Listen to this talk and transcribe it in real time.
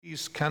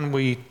Please, can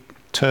we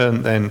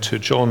turn then to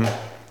John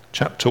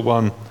chapter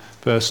 1,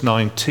 verse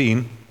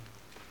 19.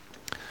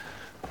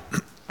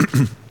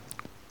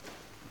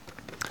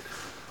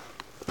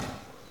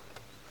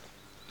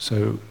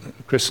 So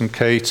Chris and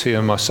Katie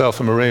and myself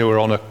and Maria were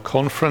on a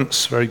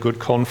conference, very good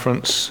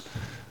conference,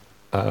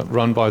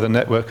 run by the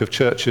network of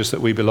churches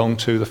that we belong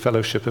to, the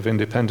Fellowship of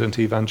Independent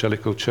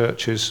Evangelical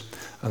Churches,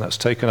 and that's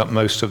taken up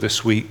most of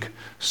this week.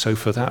 So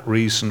for that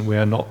reason, we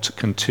are not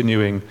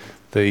continuing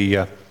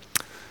the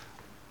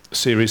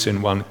series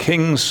in 1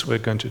 Kings. We're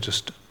going to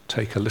just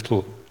take a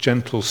little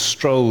gentle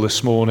stroll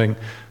this morning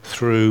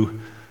through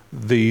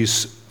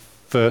these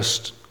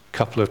first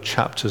couple of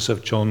chapters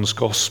of John's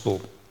Gospel.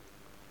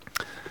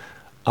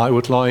 I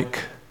would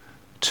like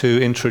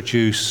to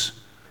introduce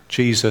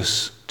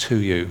Jesus to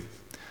you.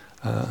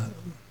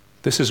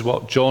 This is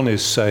what John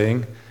is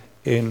saying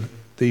in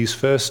these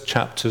first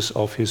chapters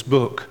of his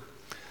book.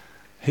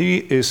 He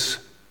is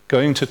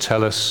going to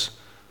tell us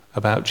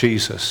about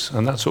Jesus,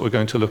 and that's what we're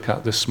going to look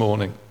at this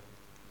morning.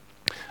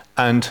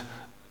 And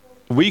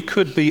we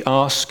could be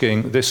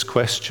asking this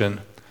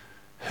question: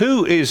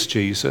 who is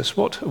Jesus?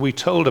 What are we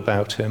told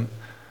about him?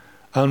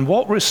 And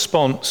what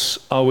response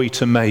are we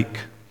to make?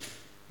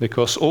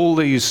 Because all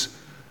these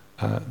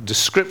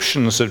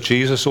descriptions of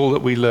Jesus, all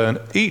that we learn,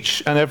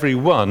 each and every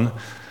one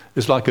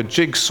is like a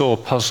jigsaw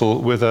puzzle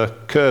with a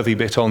curvy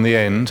bit on the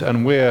end,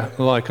 and we're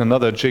like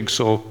another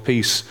jigsaw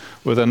piece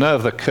with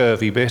another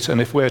curvy bit, and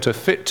if we're to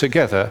fit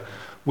together,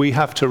 we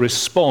have to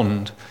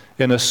respond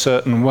in a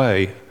certain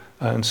way.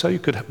 And so you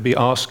could be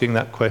asking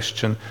that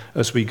question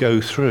as we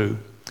go through.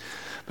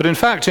 But in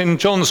fact, in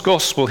John's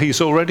Gospel,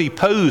 he's already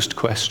posed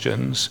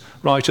questions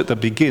right at the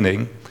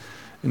beginning.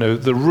 You know,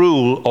 the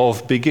rule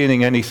of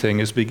beginning anything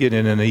is begin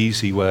in an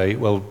easy way.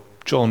 Well,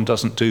 John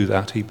doesn't do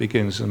that. He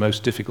begins in the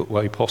most difficult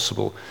way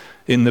possible.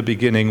 In the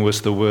beginning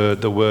was the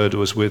Word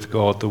was with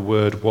God, the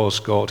Word was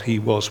God, he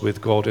was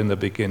with God in the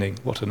beginning.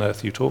 What on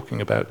earth are you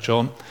talking about,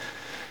 John?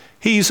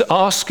 He's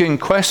asking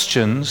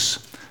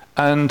questions,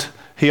 and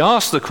he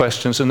asked the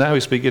questions, and now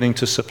he's beginning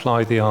to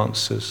supply the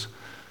answers.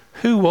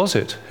 Who was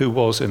it who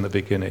was in the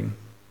beginning?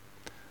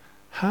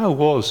 How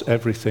was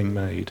everything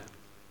made?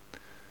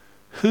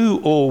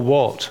 Who or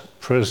what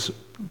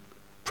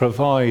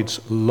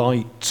provides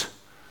light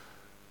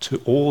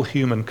to all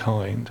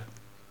humankind?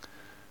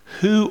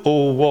 Who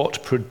or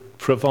what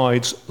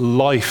provides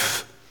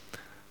life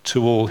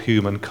to all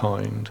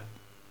humankind?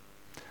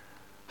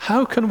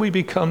 How can we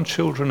become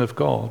children of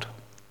God?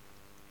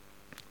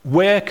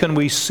 Where can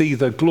we see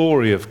the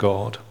glory of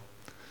God?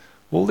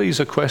 All these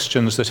are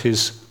questions that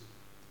his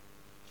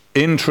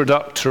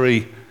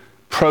introductory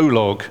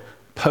prologue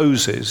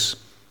poses,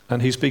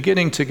 and he's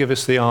beginning to give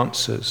us the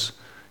answers.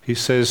 He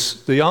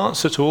says the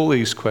answer to all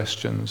these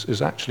questions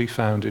is actually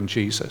found in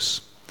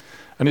Jesus.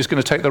 And he's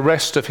going to take the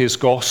rest of his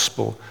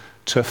gospel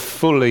to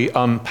fully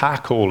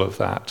unpack all of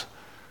that.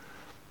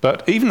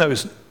 But even though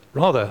it's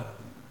rather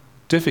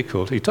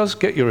difficult, he does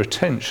get your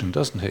attention,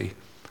 doesn't he?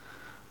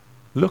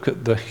 Look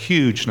at the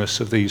hugeness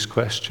of these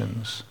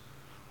questions.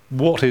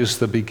 What is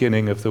the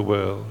beginning of the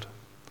world?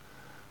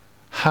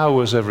 How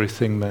was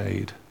everything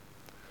made?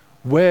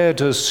 Where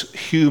does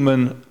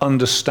human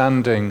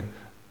understanding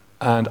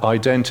and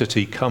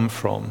identity come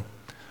from?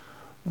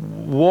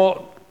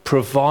 What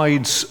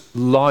provides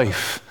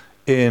life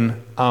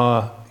in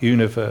our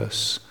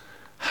universe?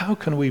 How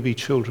can we be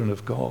children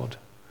of God?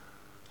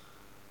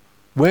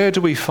 Where do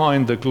we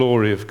find the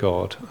glory of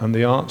God? And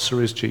the answer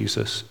is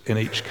Jesus in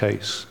each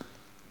case.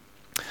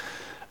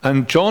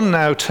 And John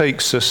now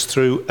takes us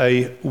through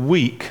a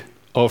week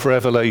of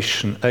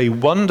revelation, a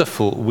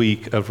wonderful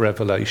week of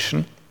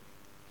revelation.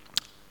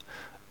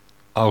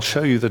 I'll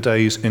show you the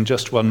days in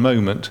just one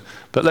moment,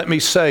 but let me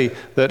say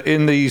that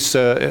in this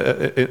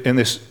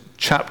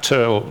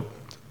chapter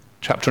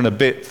and a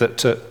bit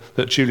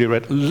that Julia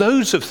read,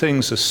 loads of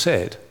things are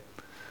said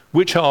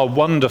which are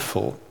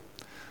wonderful,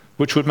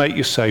 which would make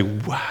you say,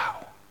 wow.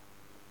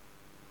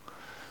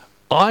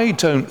 I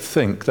don't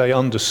think they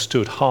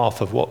understood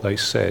half of what they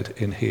said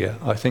in here.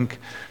 I think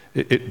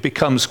it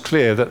becomes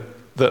clear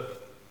that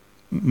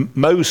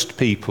most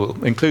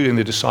people, including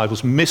the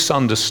disciples,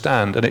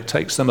 misunderstand, and it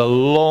takes them a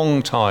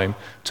long time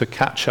to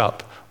catch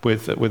up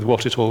with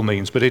what it all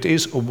means. But it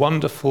is a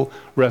wonderful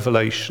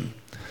revelation.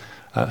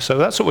 So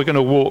that's what we're going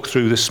to walk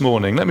through this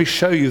morning. Let me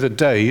show you the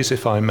days,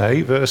 if I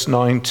may. Verse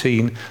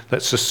 19,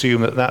 let's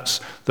assume that that's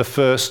the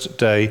first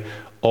day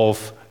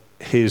of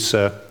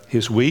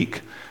his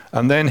week.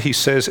 And then he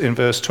says in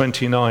verse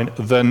 29,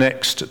 the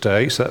next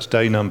day, so that's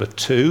day number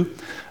 2.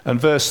 And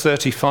verse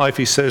 35,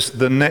 he says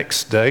the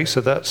next day,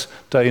 so that's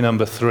day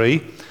number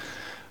 3.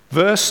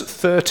 Verse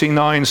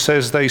 39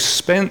 says they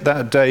spent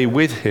that day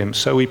with him,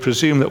 so we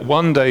presume that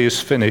one day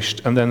is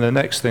finished, and then the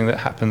next thing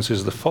that happens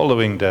is the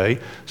following day.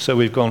 So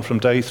we've gone from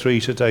day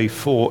 3 to day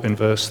 4 in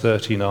verse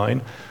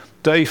 39.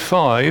 Day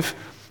 5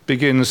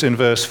 begins in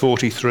verse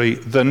 43,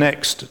 the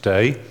next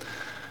day.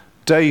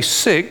 Day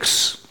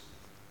 6,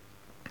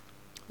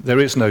 there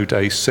is no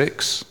day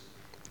 6.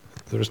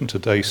 There isn't a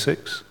day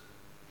 6.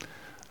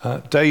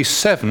 Day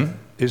 7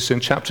 is in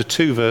chapter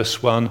 2,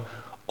 verse 1.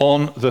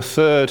 On the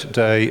third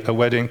day, a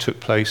wedding took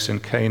place in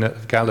Cana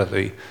of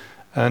Galilee.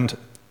 And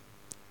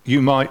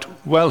you might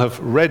well have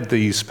read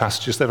these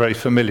passages, they're very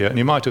familiar, and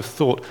you might have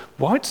thought,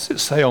 why does it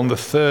say on the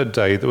third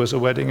day there was a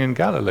wedding in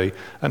Galilee?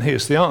 And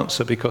here's the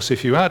answer, because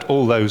if you add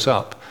all those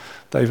up,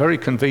 they very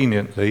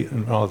conveniently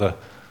and rather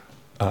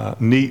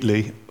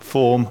neatly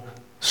form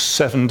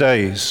 7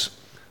 days.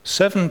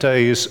 7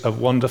 days of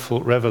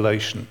wonderful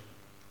revelation.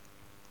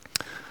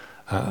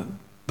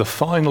 The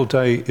final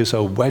day is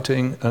a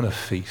wedding and a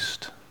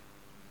feast.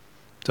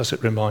 Does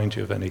it remind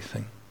you of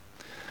anything?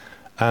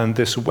 And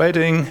this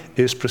wedding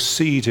is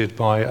preceded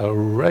by a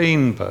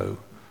rainbow,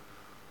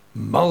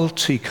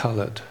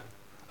 multicolored,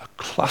 a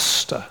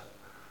cluster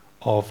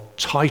of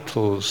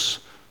titles,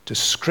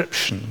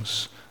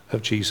 descriptions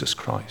of Jesus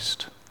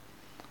Christ.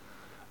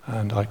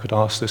 And I could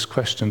ask this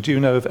question, do you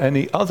know of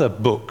any other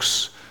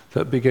books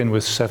that begin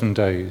with 7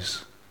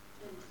 days?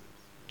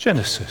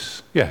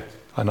 Genesis, yeah.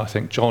 And I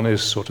think John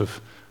is sort of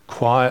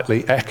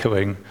quietly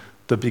echoing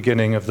the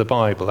beginning of the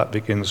Bible. That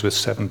begins with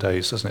 7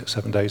 days, doesn't it?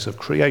 7 days of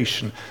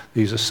creation.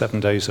 These are 7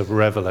 days of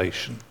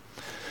revelation.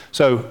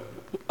 So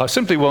I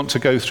simply want to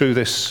go through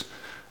this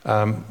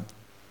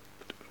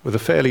with a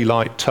fairly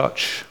light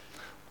touch.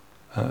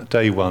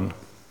 Day 1.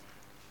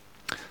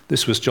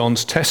 This was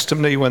John's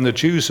testimony when the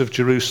Jews of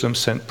Jerusalem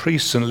sent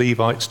priests and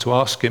Levites to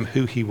ask him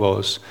who he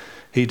was.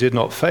 He did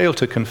not fail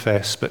to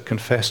confess, but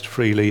confessed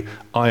freely,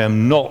 I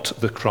am not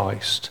the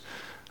Christ.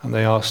 And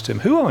they asked him,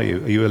 who are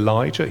you? Are you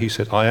Elijah? He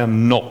said, I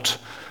am not.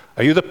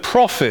 Are you the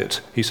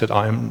prophet? He said,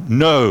 I am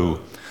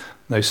no.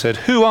 They said,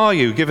 who are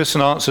you? Give us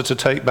an answer to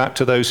take back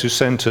to those who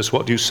sent us.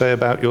 What do you say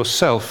about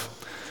yourself?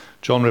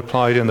 John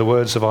replied in the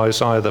words of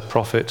Isaiah the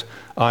prophet,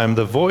 I am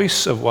the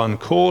voice of one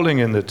calling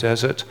in the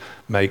desert,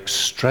 make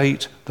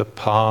straight the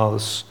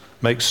paths,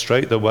 make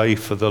straight the way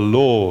for the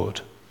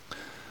Lord.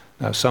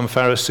 Now some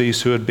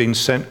Pharisees who had been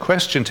sent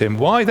questioned him,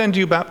 why then do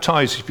you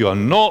baptize if you are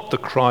not the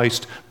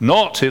Christ,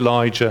 not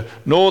Elijah,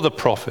 nor the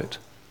prophet?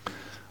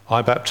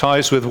 I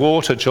baptize with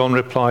water, John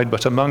replied,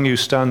 but among you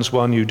stands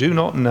one you do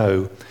not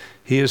know.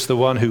 He is the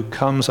one who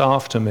comes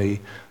after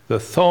me, the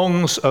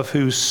thongs of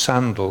whose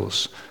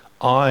sandals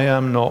I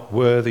am not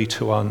worthy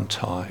to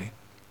untie.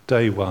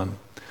 Day 1.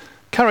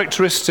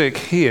 Characteristic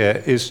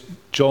here is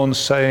John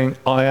saying,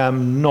 I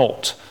am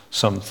not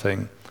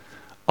something.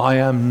 I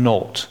am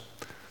not.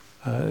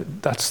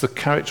 That's the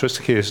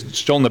characteristic here.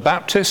 It's John the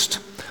Baptist.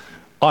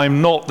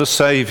 I'm not the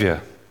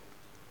Savior.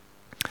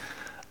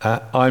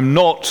 I'm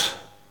not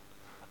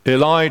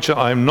Elijah.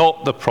 I'm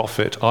not the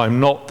prophet. I'm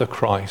not the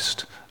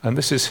Christ. And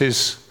this is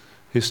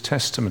his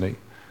testimony.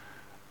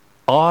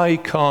 I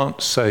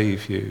can't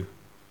save you.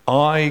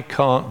 I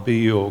can't be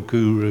your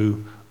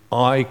guru.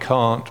 I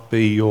can't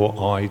be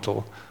your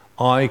idol.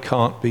 I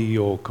can't be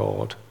your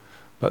God.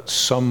 But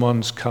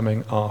someone's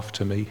coming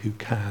after me who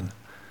can.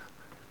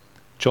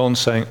 John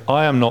saying,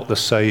 I am not the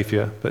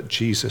Savior, but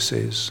Jesus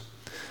is.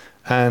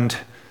 And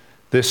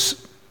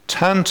this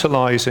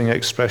tantalizing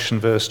expression,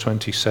 verse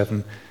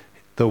 27,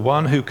 the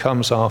one who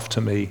comes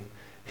after me,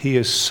 he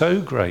is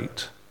so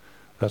great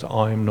that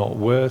I am not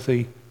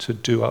worthy to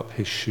do up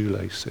his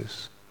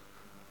shoelaces.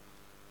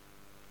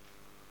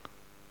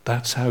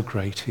 That's how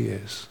great he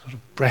is, sort of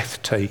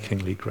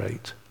breathtakingly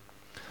great.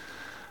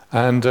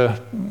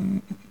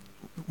 And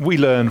we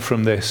learn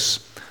from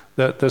this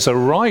that there's a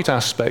right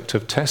aspect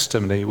of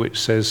testimony which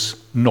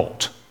says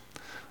not.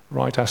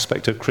 Right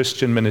aspect of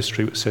Christian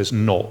ministry which says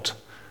not.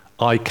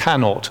 I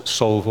cannot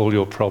solve all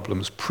your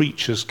problems.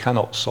 Preachers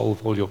cannot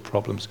solve all your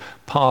problems.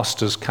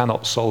 Pastors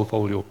cannot solve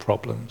all your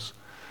problems.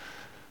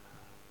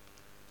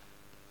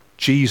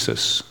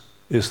 Jesus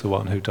is the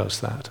one who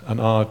does that.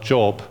 And our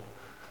job,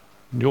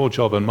 your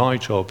job and my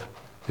job,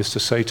 is to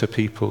say to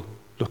people,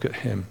 look at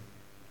him.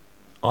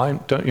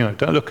 Don't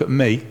look at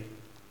me,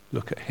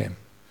 look at him.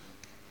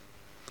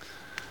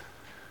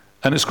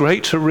 And it's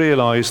great to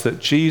realize that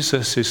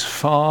Jesus is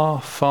far,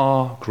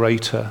 far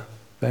greater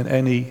than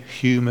any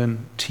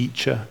human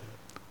teacher,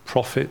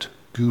 prophet,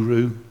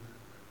 guru.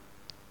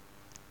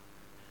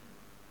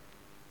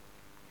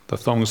 The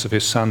thongs of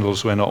his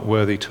sandals we're not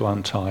worthy to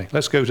untie.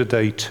 Let's go to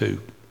day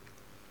 2,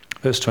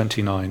 verse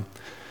 29.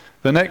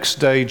 The next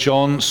day,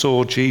 John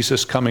saw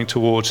Jesus coming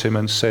towards him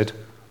and said,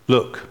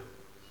 look,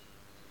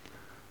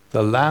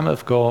 the Lamb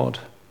of God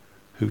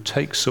who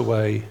takes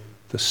away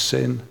the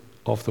sin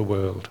of the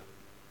world.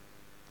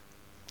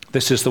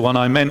 This is the one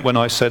I meant when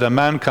I said, a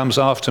man comes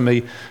after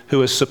me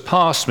who has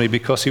surpassed me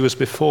because he was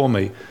before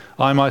me.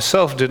 I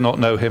myself did not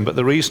know him, but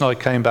the reason I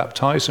came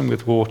baptizing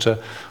with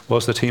water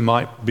was that he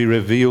might be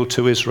revealed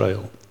to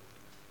Israel.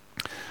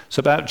 It's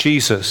about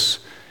Jesus.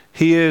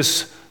 He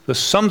is the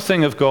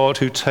something of God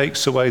who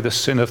takes away the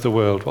sin of the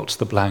world. What's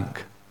the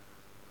blank?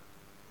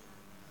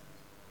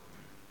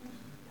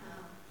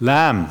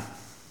 Lamb.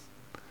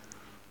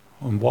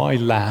 And why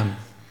lamb?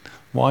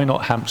 Why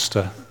not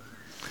hamster?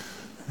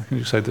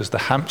 You say there's the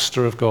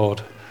hamster of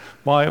God.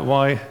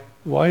 Why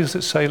does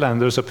it say lamb?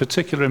 There's a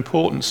particular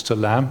importance to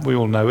lamb. We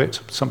all know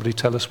it. Somebody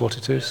tell us what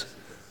it is.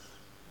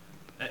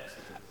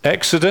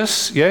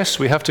 Exodus, yes,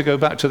 we have to go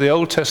back to the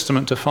Old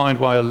Testament to find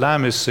why a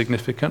lamb is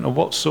significant, and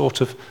what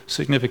sort of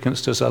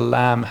significance does a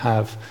lamb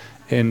have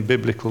in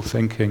biblical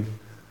thinking?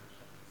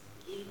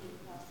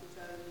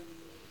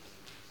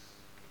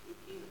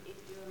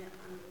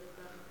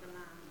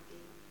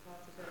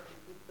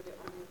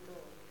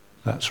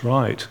 That's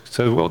right.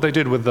 So what they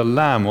did with the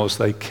lamb was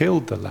they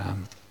killed the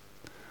lamb,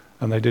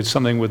 and they did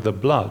something with the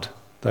blood.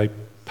 They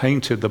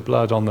painted the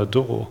blood on the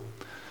door.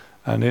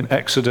 And in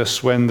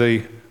Exodus, when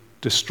the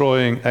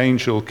destroying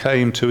angel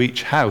came to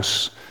each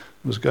house,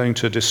 was going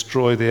to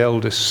destroy the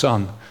eldest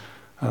son,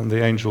 and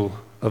the angel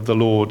of the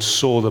Lord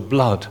saw the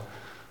blood,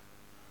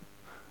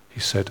 he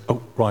said,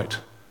 oh, right,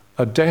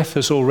 a death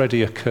has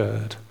already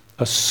occurred,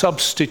 a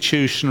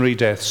substitutionary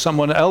death.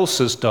 Someone else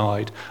has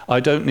died. I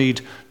don't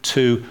need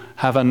to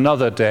have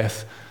another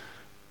death.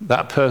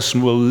 That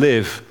person will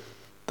live.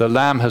 The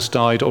lamb has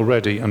died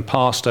already and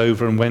passed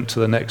over and went to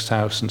the next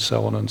house, and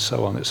so on and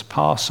so on. It's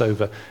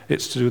Passover.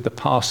 It's to do with the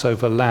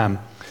Passover lamb.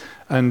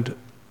 And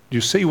you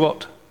see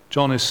what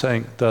John is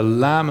saying? The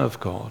Lamb of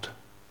God,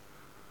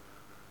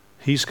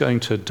 he's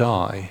going to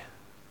die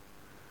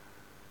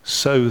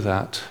so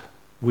that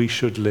we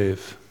should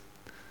live.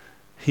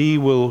 He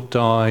will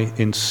die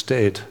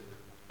instead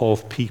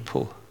of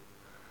people.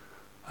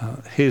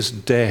 His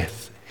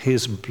death,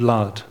 his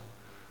blood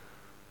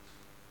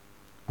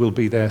will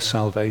be their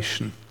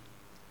salvation.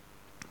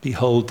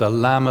 Behold, the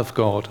Lamb of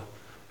God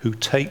who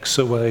takes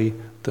away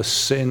the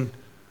sin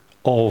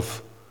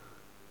of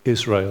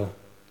Israel.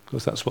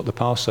 Because that's what the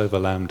Passover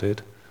lamb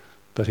did.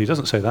 But he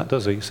doesn't say that,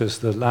 does he? He says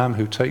the lamb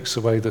who takes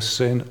away the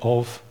sin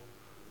of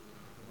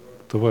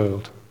the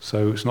world.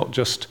 So it's not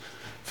just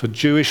for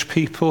Jewish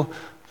people,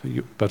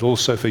 but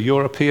also for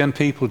European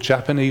people,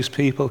 Japanese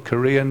people,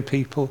 Korean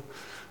people,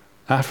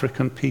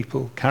 African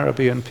people,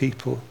 Caribbean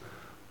people,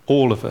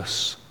 all of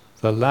us.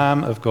 The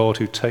Lamb of God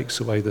who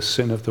takes away the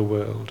sin of the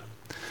world.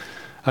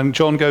 And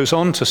John goes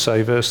on to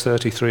say, verse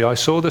 33, I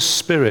saw the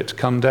Spirit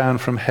come down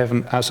from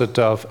heaven as a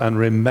dove and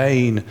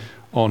remain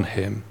on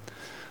him.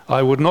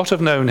 I would not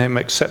have known him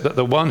except that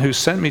the one who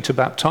sent me to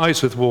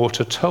baptize with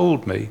water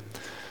told me,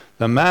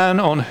 the man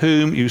on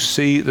whom you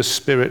see the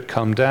Spirit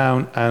come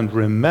down and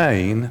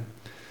remain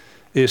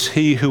is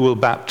he who will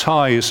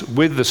baptize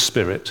with the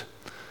Spirit.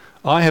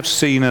 I have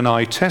seen and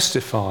I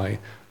testify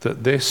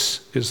that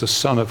this is the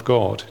Son of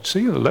God.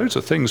 See, there are loads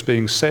of things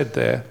being said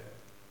there.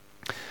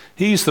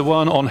 He's the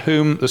one on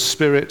whom the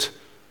Spirit,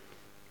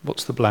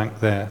 what's the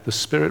blank there? The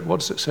Spirit, what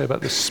does it say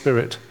about the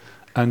Spirit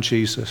and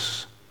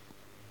Jesus?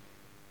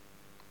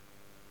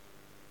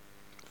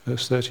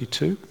 Verse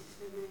 32.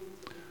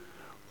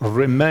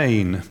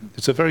 Remain.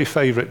 It's a very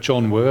favorite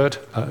John word,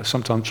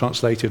 sometimes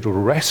translated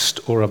rest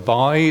or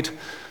abide,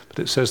 but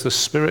it says the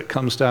Spirit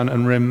comes down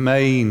and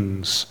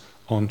remains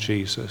on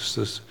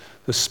Jesus.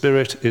 The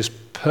Spirit is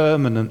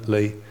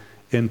permanently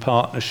in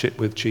partnership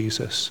with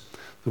Jesus,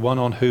 the one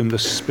on whom the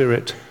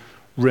Spirit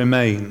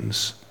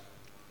remains.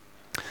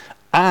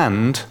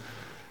 And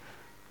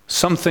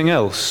something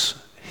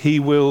else he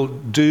will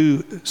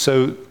do.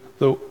 So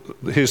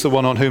here's the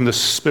one on whom the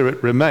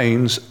Spirit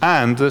remains,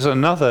 and there's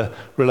another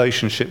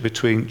relationship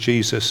between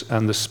Jesus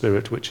and the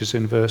Spirit, which is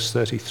in verse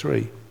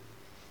 33.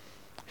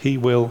 He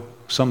will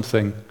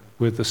something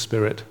with the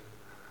Spirit.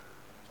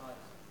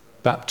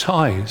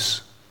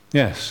 Baptize.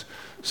 Yes.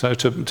 So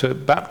to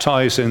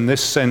baptize in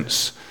this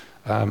sense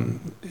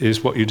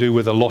is what you do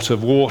with a lot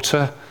of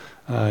water.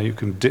 You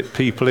can dip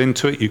people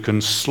into it, you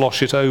can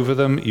slosh it over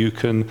them, you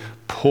can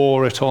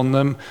pour it on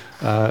them,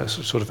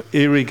 sort of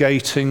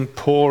irrigating,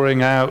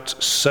 pouring out,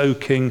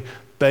 soaking,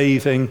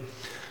 bathing.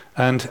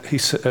 And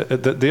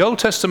the Old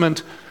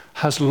Testament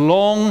has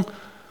long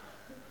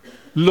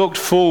looked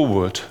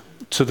forward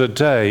to the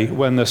day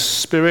when the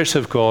Spirit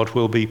of God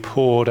will be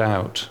poured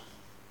out.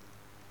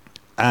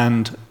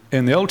 And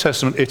in the Old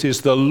Testament, it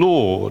is the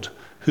Lord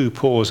who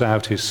pours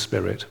out his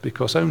Spirit,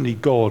 because only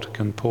God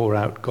can pour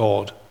out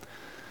God.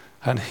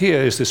 And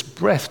here is this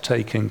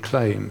breathtaking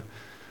claim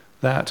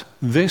that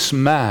this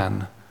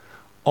man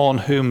on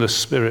whom the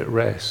Spirit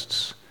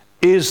rests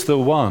is the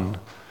one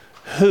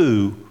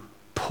who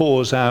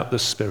pours out the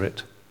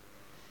Spirit.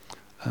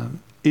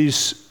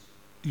 Is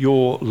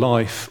your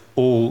life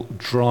all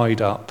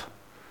dried up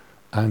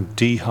and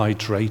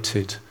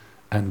dehydrated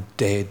and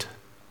dead?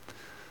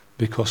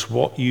 Because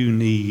what you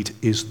need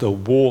is the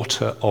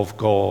water of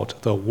God,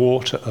 the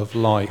water of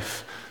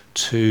life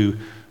to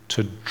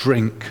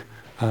drink,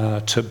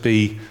 to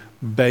be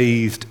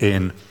bathed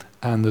in.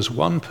 And there's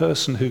one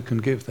person who can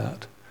give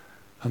that,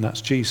 and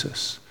that's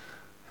Jesus.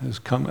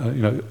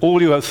 Come,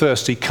 all you are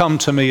thirsty, come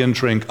to me and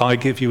drink. I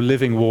give you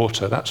living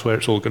water. That's where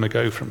it's all going to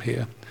go from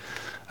here.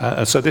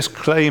 And so this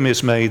claim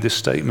is made, this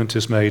statement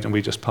is made, and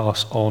we just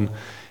pass on.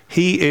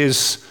 He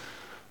is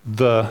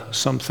the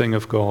something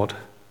of God.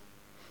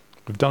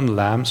 We've done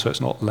lamb, so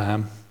it's not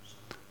lamb.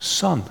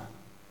 Son.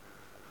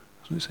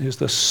 He's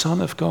the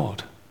Son of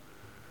God.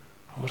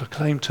 What a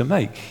claim to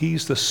make.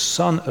 He's the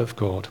Son of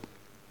God.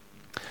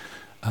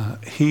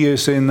 He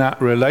is in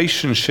that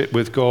relationship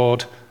with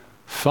God,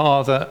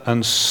 Father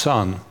and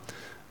Son.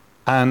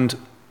 And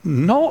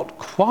not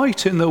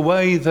quite in the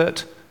way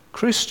that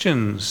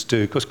Christians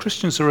do, because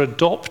Christians are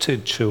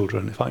adopted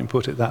children, if I can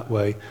put it that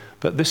way.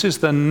 But this is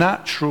the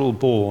natural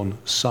born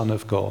Son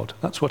of God.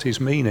 That's what he's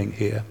meaning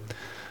here.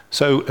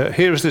 So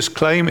here's this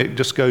claim. It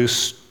just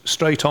goes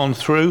straight on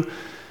through.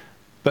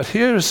 But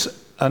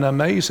here's an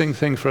amazing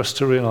thing for us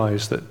to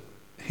realize, that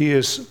he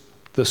is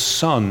the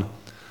Son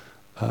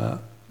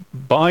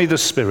by the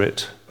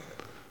Spirit,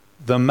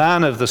 the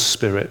man of the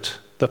Spirit,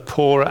 the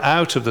pourer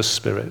out of the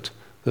Spirit,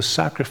 the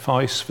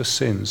sacrifice for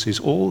sins. He's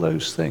all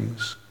those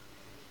things.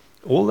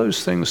 All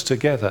those things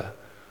together.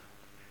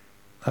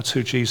 That's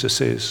who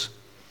Jesus is.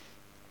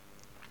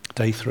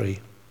 Day 3.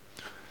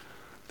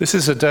 This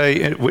is a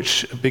day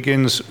which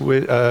begins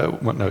with,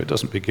 it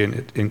doesn't begin,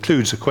 it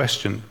includes a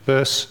question.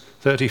 Verse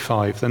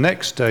 35, the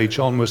next day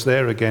John was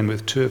there again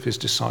with 2 of his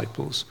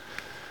disciples.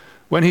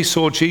 When he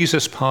saw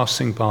Jesus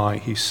passing by,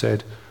 he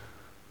said,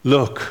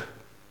 "Look,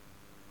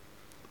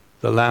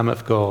 the Lamb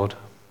of God."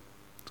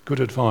 Good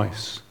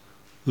advice.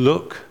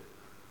 Look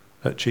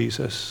at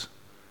Jesus.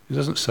 He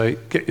doesn't say,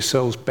 get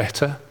yourselves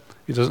better.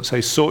 He doesn't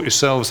say, sort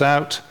yourselves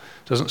out.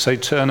 He doesn't say,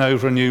 turn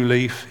over a new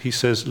leaf. He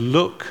says,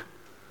 look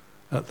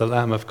at the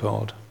Lamb of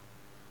God.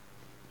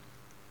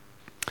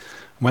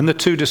 When the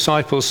 2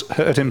 disciples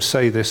heard him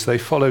say this, they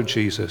followed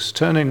Jesus.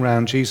 Turning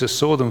round, Jesus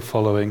saw them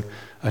following,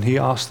 and he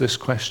asked this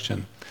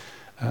question.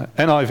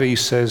 NIV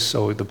says,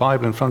 or the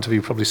Bible in front of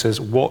you probably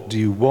says, what do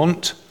you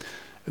want?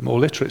 More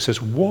literally, it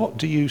says, what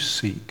do you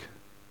seek?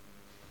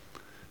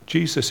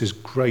 Jesus is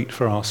great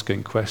for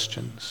asking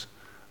questions.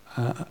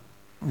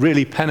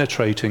 Really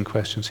penetrating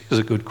questions. Here's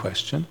a good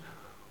question.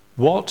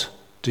 What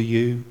do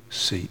you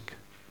seek?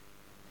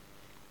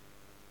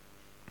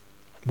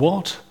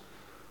 What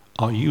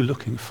are you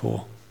looking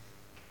for?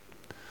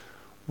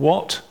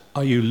 What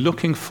are you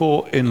looking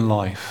for in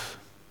life?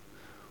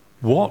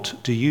 What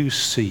do you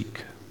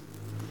seek?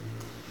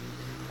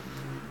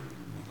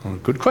 Well,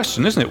 good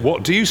question, isn't it?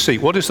 What do you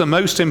seek? What is the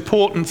most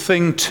important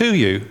thing to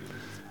you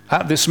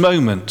at this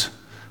moment?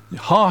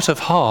 Heart of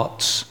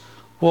hearts,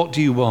 what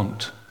do you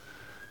want?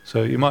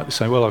 So you might be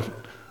saying, well, I'd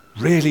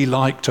really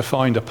like to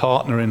find a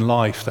partner in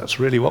life. That's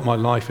really what my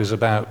life is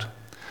about.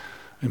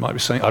 You might be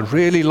saying, I'd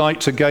really like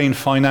to gain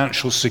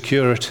financial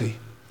security.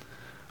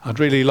 I'd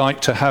really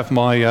like to have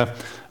my,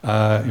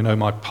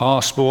 my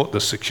passport, the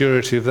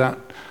security of that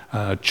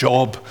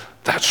job.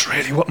 That's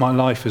really what my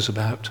life is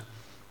about.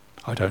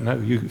 I don't know.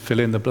 You fill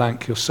in the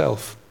blank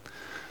yourself.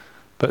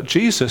 But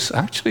Jesus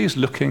actually is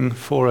looking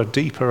for a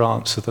deeper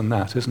answer than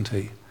that, isn't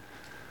he?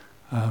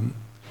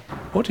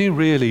 What are you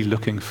really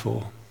looking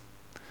for?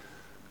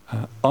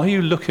 Are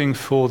you looking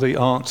for the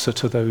answer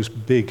to those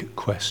big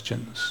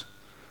questions?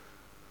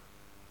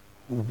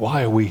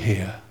 Why are we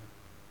here?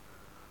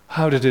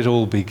 How did it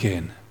all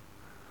begin?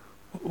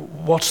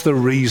 What's the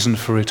reason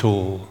for it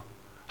all?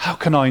 How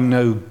can I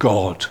know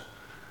God?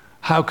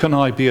 How can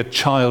I be a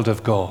child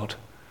of God?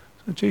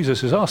 So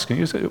Jesus is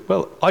asking,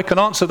 well, I can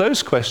answer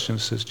those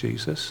questions, says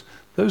Jesus.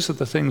 Those are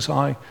the things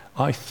I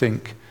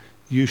think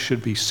you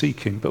should be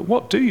seeking. But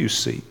what do you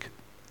seek?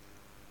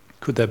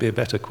 Could there be a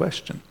better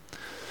question?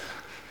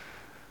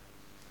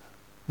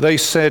 They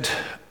said,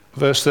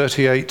 verse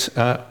 38,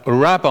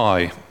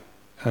 Rabbi,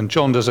 and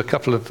John does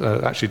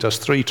does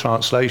 3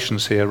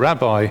 translations here.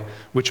 Rabbi,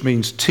 which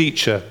means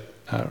teacher,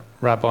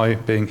 rabbi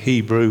being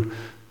Hebrew,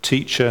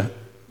 teacher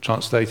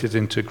translated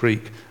into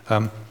Greek.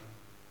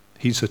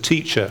 He's a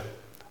teacher.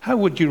 How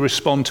would you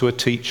respond to a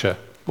teacher?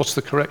 What's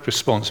the correct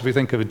response? If you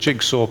think of a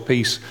jigsaw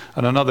piece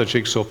and another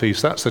jigsaw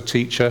piece, that's the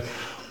teacher.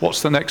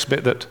 What's the next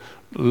bit that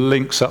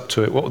links up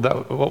to it?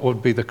 What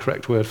would be the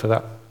correct word for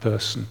that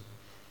person?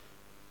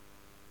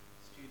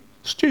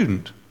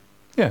 Student.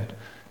 Yeah.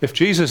 If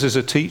Jesus is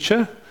a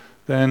teacher,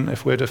 then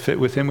if we're to fit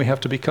with him, we have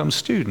to become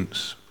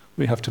students.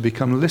 We have to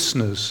become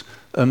listeners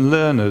and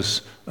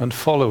learners and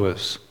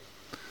followers.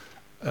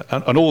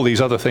 And all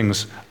these other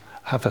things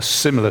have a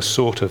similar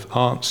sort of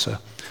answer.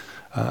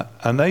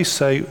 And they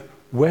say,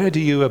 where do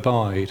you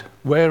abide?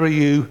 Where are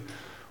you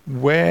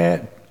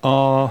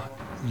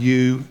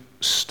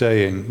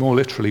staying? More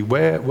literally,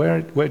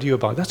 where do you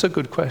abide? That's a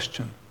good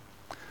question.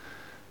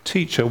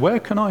 Teacher, where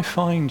can I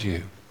find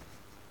you?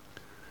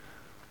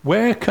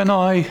 Where can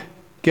I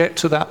get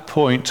to that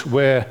point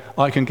where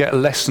I can get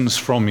lessons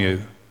from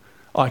you?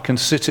 I can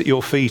sit at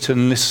your feet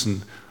and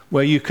listen,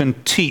 where you can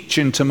teach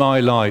into my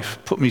life,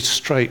 put me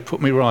straight,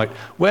 put me right.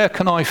 Where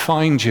can I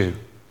find you?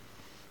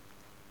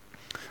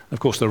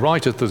 Of course, the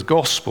writer of the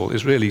gospel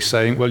is really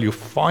saying, well, you'll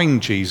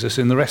find Jesus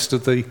in the rest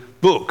of the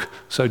book,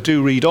 so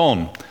do read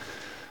on.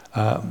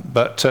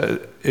 But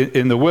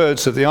in the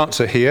words of the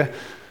answer here,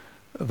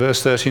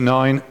 verse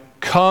 39,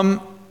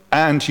 come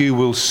and you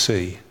will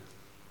see.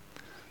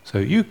 So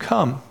you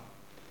come,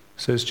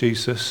 says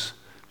Jesus,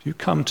 you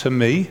come to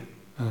me,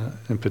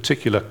 in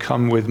particular,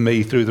 come with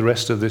me through the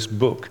rest of this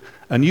book,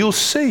 and you'll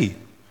see.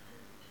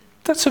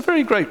 That's a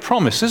very great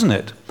promise, isn't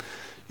it?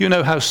 You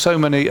know how so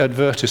many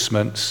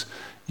advertisements,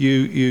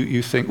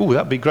 you think, oh,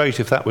 that'd be great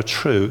if that were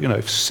true. You know,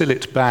 if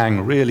Sillet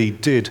Bang really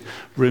did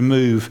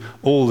remove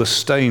all the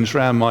stains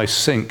around my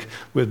sink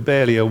with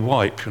barely a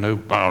wipe, you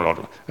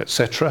know,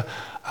 etc.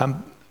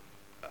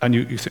 And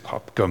you think,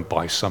 I'll go and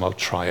buy some, I'll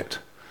try it.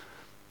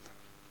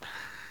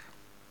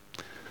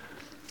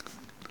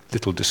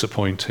 Little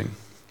disappointing.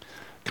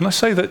 Can I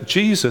say that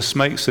Jesus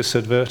makes this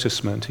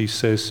advertisement? He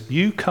says,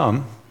 you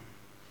come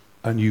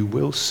and you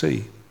will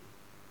see.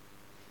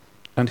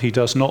 And he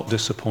does not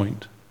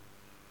disappoint.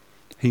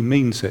 He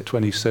means it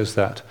when he says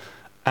that.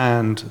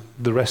 And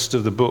the rest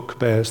of the book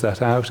bears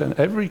that out. And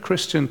every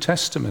Christian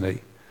testimony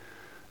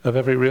of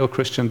every real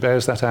Christian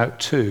bears that out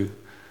too.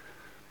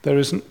 There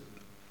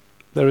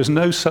is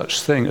no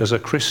such thing as a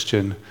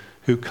Christian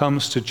who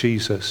comes to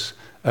Jesus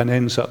and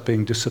ends up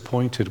being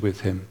disappointed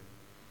with him,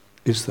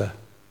 is there?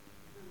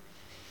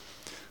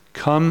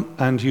 Come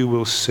and you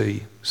will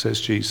see, says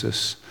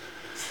Jesus.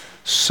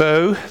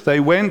 So they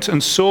went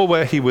and saw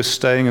where he was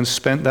staying and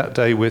spent that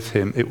day with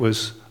him. It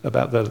was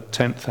about the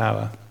 10th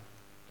hour.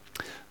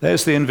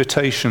 There's the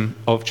invitation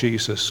of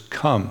Jesus.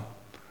 Come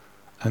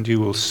and you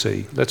will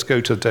see. Let's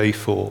go to day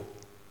 4.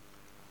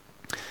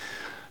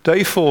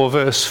 Day 4,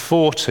 verse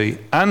 40.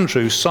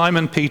 Andrew,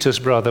 Simon Peter's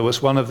brother,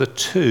 was one of the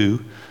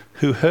 2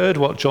 who heard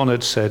what John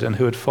had said and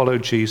who had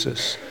followed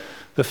Jesus.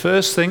 The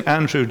first thing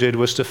Andrew did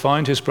was to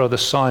find his brother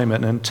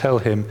Simon and tell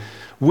him,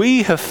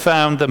 we have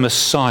found the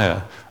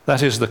Messiah,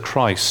 that is the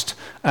Christ,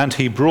 and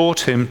he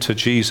brought him to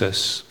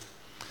Jesus.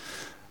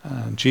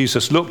 And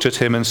Jesus looked at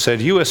him and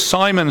said, you are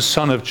Simon,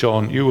 son of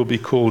John, you will be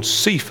called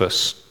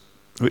Cephas,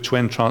 which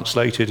when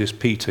translated is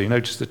Peter. You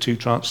notice the 2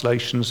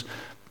 translations,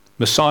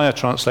 Messiah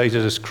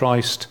translated as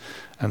Christ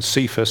and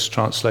Cephas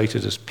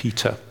translated as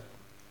Peter.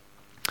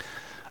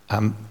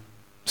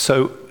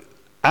 So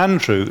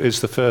Andrew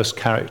is the first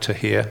character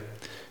here.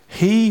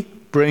 He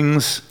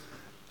brings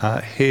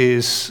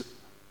his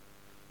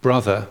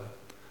brother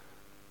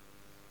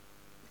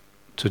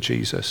to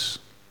Jesus.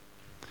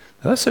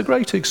 Now, that's a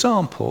great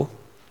example.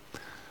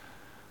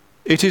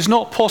 It is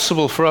not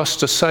possible for us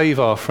to save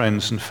our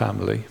friends and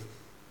family.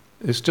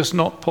 It's just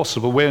not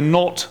possible. We're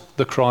not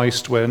the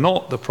Christ, we're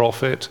not the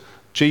prophet.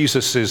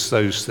 Jesus is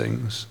those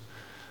things.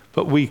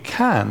 But we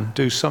can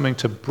do something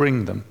to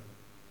bring them.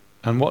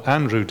 And what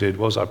Andrew did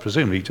was, I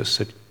presume, he just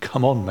said,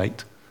 come on,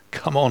 mate,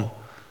 come on.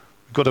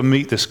 We've got to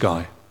meet this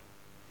guy.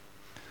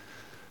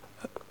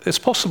 It's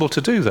possible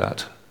to do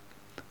that.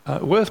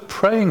 Worth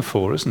praying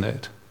for, isn't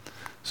it?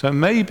 So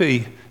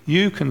maybe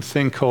you can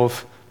think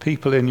of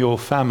people in your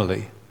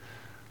family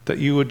that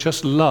you would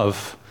just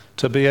love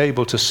to be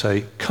able to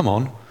say, come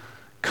on,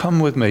 come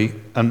with me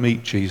and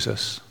meet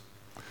Jesus.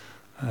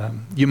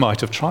 You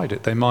might have tried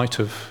it. They might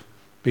have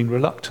been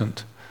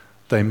reluctant.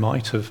 They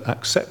might have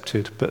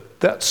accepted. But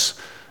that's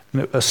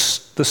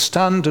the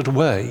standard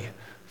way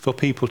for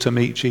people to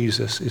meet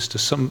Jesus is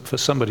for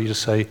somebody to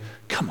say,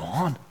 come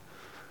on,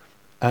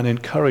 and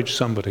encourage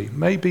somebody.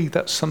 Maybe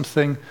that's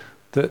something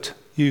that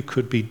you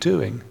could be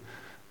doing.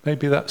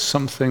 Maybe that's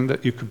something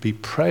that you could be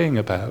praying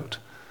about.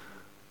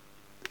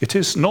 It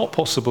is not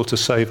possible to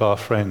save our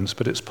friends,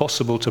 but it's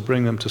possible to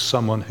bring them to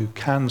someone who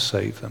can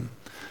save them.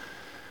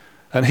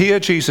 And here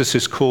Jesus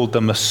is called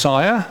the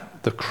Messiah,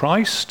 the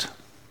Christ.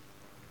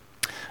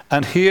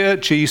 And here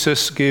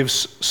Jesus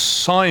gives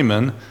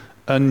Simon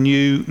a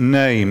new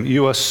name.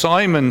 You are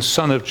Simon,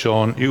 son of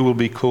John. You will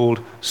be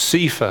called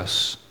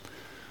Cephas,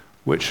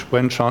 which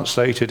when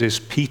translated is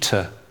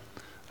Peter.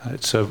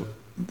 It's a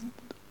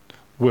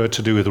word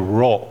to do with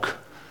rock,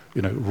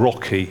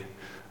 rocky.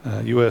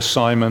 You were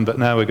Simon, but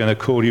now we're going to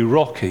call you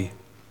Rocky.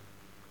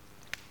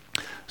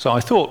 So I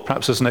thought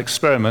perhaps as an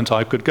experiment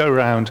I could go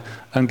around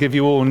and give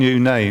you all new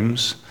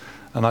names,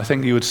 and I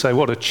think you would say,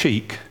 what a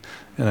cheek,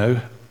 I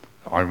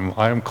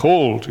am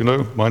called,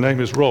 my name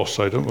is Ross,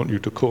 I don't want you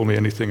to call me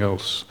anything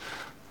else.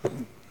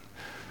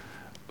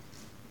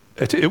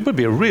 It would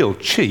be a real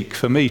cheek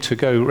for me to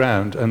go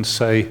round and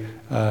say,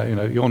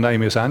 your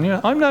name is Anya,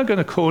 I'm now going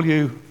to call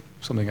you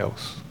something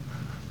else.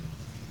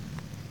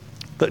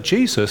 But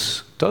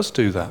Jesus does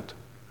do that.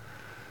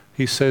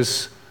 He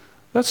says,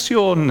 that's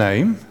your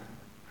name,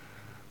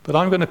 but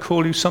I'm going to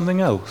call you something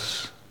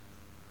else.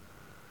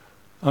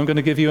 I'm going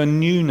to give you a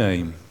new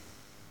name.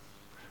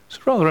 It's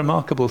a rather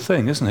remarkable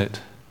thing, isn't it?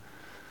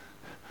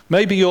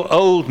 Maybe your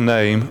old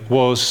name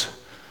was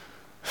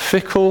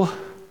fickle,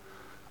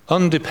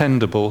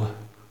 undependable,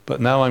 but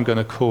now I'm going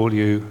to call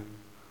you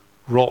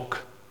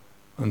rock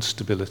and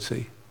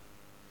stability.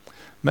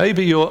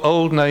 Maybe your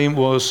old name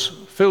was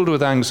filled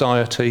with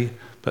anxiety,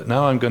 but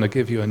now I'm going to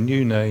give you a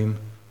new name,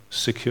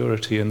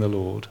 security in the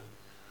Lord.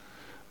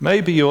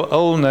 Maybe your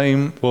old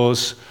name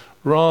was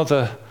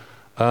rather,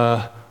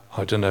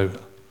 ugly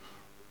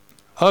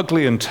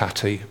and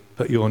tatty,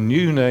 but your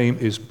new name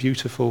is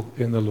beautiful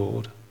in the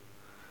Lord.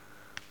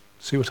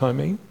 See what I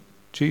mean?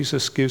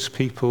 Jesus gives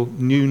people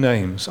new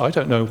names. I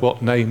don't know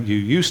what name you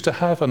used to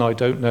have, and I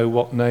don't know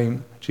what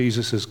name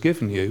Jesus has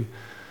given you,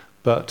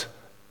 but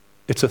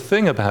it's a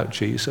thing about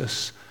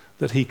Jesus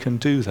that he can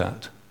do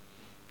that.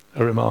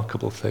 A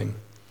remarkable thing.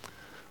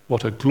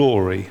 What a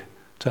glory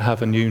to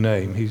have a new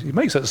name. He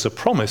makes that as a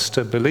promise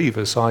to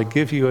believers. I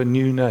give you a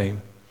new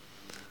name.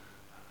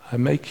 I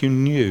make you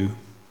new,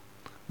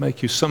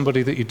 make you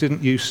somebody that you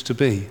didn't used to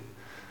be.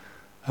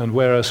 And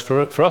whereas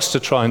for us to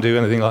try and do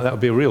anything like that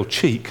would be a real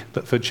cheek,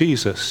 but for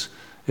Jesus,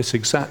 it's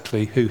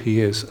exactly who he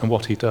is and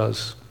what he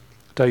does.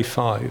 Day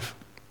 5.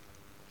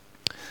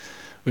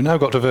 We've now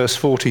got to verse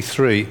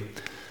 43.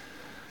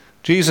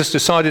 Jesus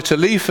decided to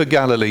leave for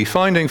Galilee.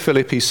 Finding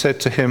Philip, he said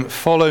to him,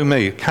 "Follow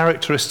me." A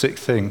characteristic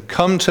thing.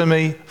 Come to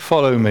me,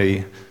 follow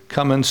me.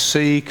 Come and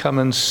see, come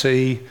and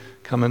see.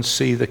 Come and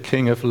see the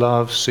King of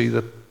Love. See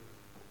the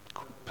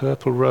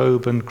purple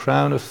robe and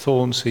crown of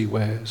thorns he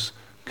wears.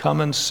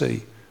 Come and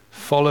see.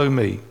 Follow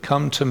me.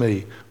 Come to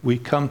me. We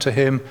come to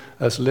him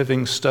as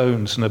living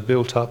stones and are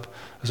built up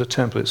as a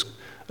temple. It's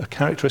a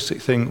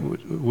characteristic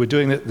thing. We're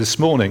doing it this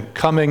morning.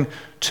 Coming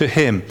to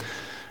him.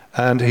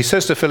 And he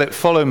says to Philip,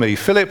 "Follow me."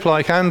 Philip,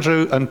 like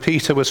Andrew and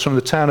Peter, was from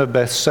the town of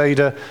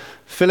Bethsaida.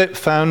 Philip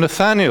found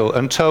Nathanael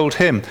and told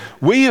him,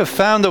 "We have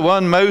found the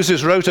one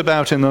Moses wrote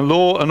about in the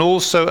law, and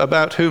also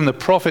about whom the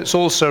prophets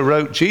also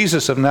wrote,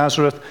 Jesus of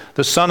Nazareth,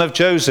 the son of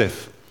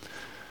Joseph."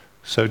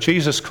 So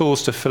Jesus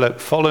calls to Philip,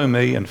 "Follow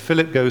me," and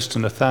Philip goes to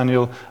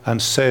Nathanael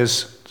and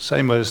says,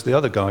 same way as the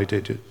other guy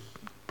did,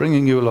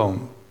 bringing you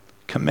along,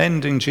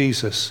 commending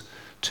Jesus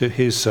to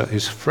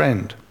his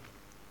friend.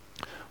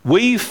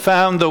 "We've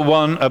found the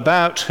one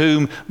about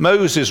whom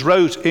Moses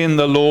wrote in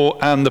the law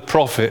and the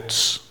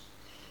prophets."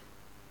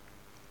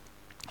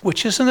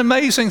 Which is an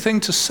amazing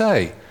thing to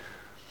say.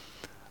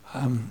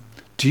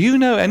 Do you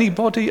know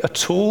anybody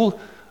at all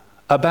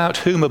about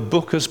whom a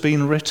book has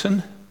been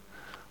written?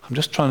 I'm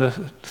just trying to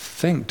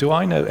think. Do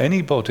I know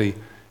anybody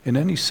in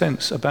any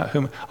sense about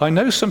whom? I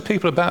know some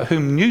people about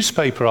whom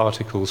newspaper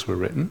articles were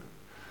written.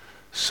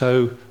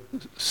 So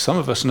some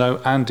of us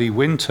know Andy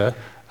Winter,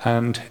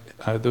 and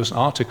there was an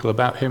article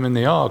about him in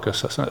the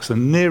Argus. That's the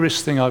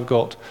nearest thing I've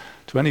got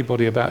to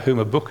anybody about whom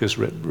a book is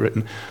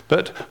written.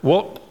 But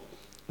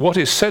what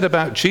is said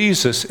about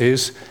Jesus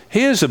is,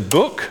 here's a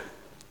book.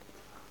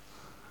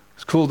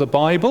 It's called the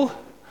Bible.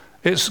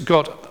 It's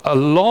got a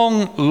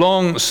long,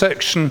 long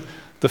section,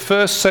 the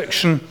first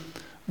section,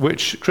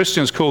 which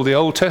Christians call the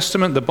Old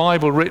Testament, the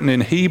Bible written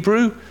in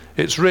Hebrew.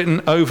 It's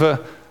written over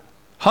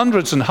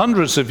hundreds and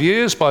hundreds of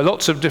years by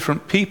lots of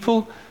different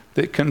people.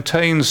 It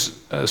contains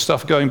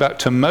stuff going back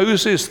to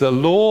Moses, the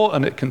law,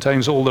 and it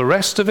contains all the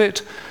rest of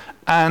it.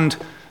 And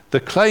the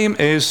claim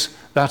is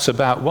that's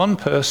about one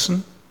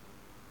person.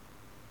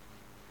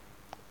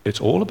 It's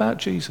all about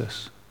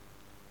Jesus.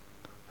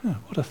 Oh,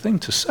 what a thing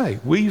to say.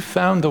 We've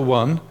found the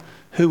one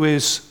who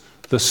is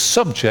the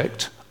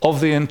subject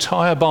of the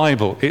entire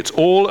Bible. It's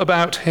all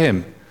about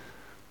him.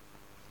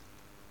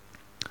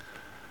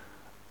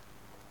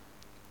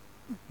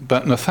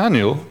 But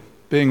Nathanael,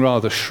 being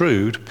rather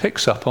shrewd,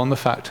 picks up on the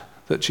fact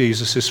that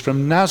Jesus is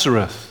from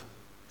Nazareth.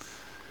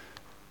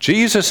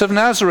 Jesus of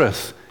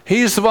Nazareth.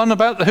 He's the one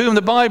about whom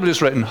the Bible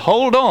is written.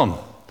 Hold on.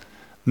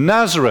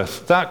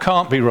 Nazareth, that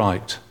can't be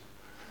right.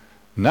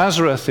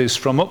 Nazareth is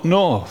from up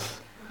north.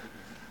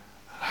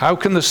 How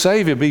can the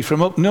Saviour be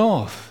from up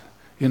north?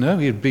 You know,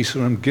 he'd be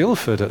from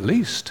Guildford at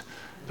least,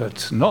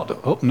 but not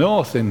up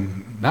north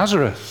in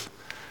Nazareth.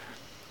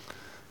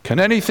 Can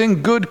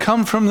anything good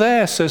come from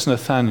there, says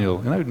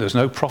Nathanael. You know, there's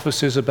no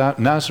prophecies about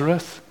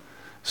Nazareth.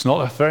 It's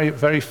not a very,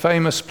 very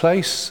famous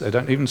place. They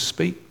don't even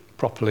speak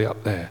properly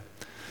up there.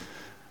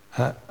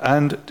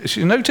 And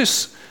you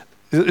notice,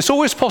 it's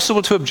always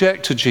possible to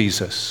object to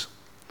Jesus.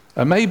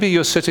 And maybe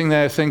you're sitting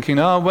there thinking,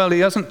 well, he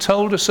hasn't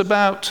told us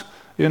about,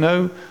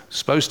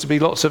 supposed to be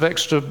lots of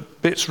extra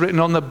bits written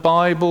on the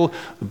Bible.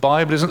 The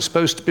Bible isn't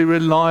supposed to be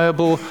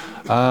reliable.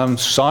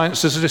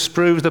 Science has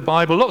disproved the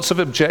Bible. Lots of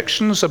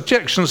objections.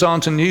 Objections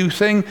aren't a new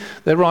thing.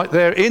 They're right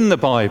there in the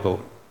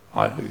Bible.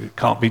 It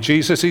can't be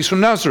Jesus. He's from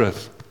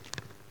Nazareth.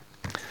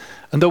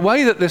 And the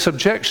way that this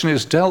objection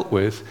is dealt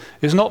with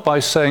is not by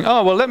saying,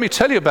 well, let me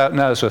tell you about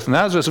Nazareth.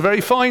 Nazareth's a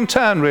very fine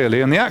town,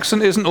 really, and the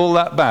accent isn't all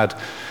that bad.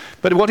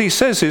 But what he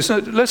says is,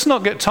 let's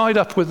not get tied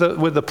up with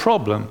the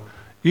problem.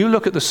 You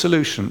look at the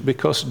solution,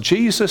 because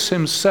Jesus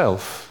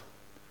himself,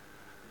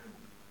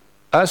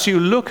 as you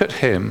look at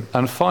him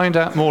and find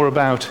out more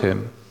about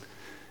him,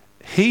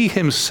 he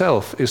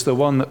himself is the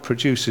one that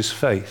produces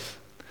faith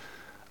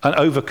and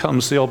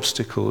overcomes the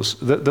obstacles.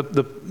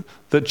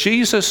 The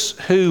Jesus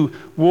who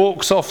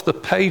walks off the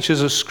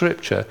pages of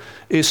Scripture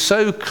is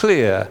so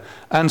clear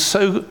and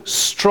so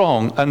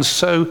strong and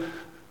so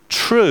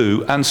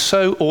true and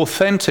so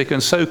authentic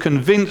and so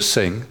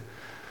convincing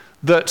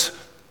that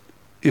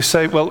you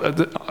say, well,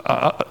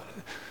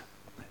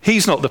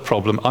 he's not the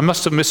problem. I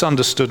must have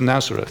misunderstood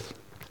Nazareth.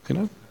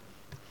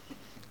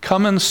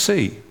 Come and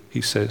see,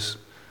 he says.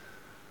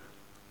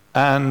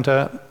 And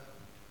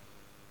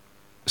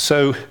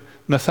so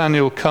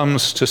Nathanael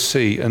comes to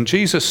see, and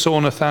Jesus saw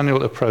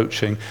Nathanael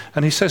approaching,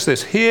 and he says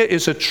this, here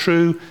is a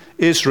true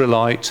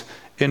Israelite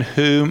in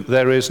whom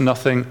there is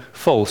nothing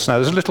false. Now,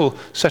 there's a little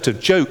set of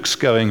jokes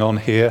going on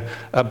here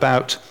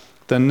about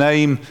the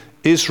name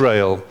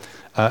Israel.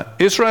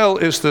 Israel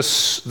is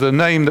the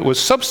name that was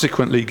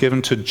subsequently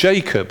given to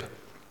Jacob.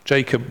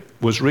 Jacob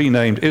was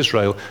renamed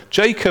Israel.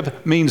 Jacob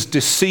means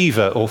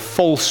deceiver or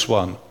false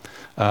one,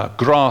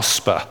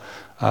 grasper.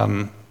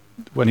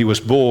 When he was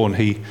born,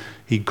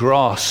 he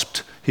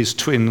grasped his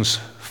twin's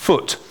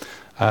foot,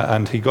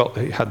 and he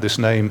had this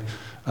name,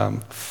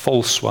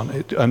 false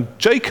one. And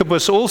Jacob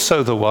was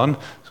also the one,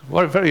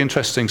 what a very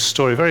interesting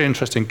story, very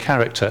interesting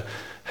character.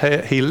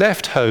 He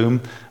left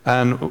home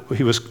and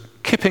he was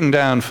kipping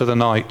down for the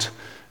night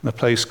in a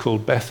place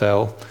called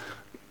Bethel,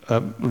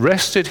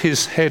 rested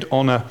his head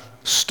on a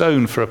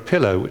stone for a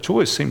pillow, which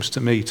always seems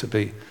to me to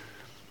be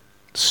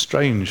a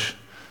strange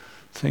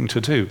thing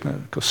to do,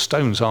 because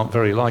stones aren't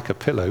very like a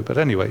pillow, but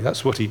anyway,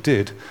 that's what he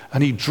did.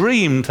 And he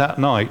dreamed that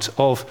night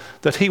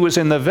that he was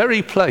in the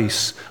very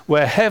place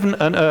where heaven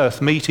and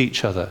earth meet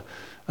each other,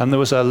 and there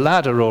was a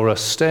ladder or a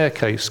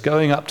staircase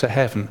going up to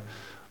heaven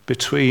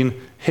between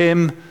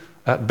him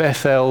at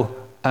Bethel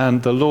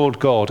and the Lord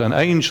God, and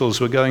angels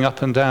were going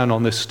up and down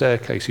on this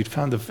staircase. He'd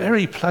found the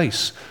very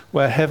place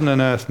where heaven and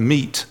earth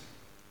meet.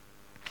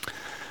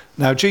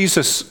 Now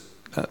Jesus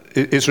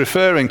is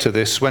referring to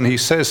this when he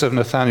says of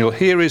Nathanael,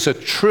 here is a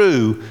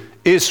true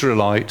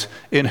Israelite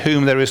in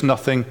whom there is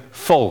nothing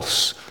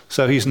false.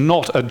 So he's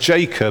not a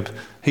Jacob,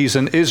 he's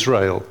an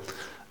Israel.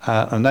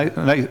 And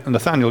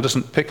Nathanael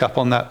doesn't pick up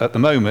on that at the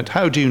moment.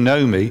 How do you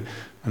know me?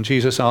 And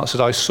Jesus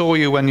answered, I saw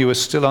you when you were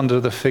still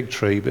under the fig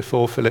tree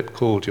before Philip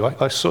called you.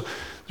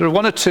 There are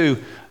one or two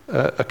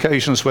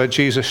occasions where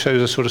Jesus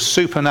shows a sort of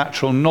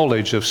supernatural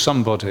knowledge of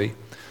somebody.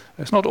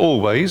 It's not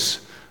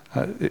always.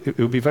 It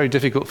would be very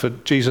difficult for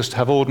Jesus to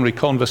have ordinary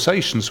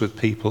conversations with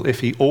people if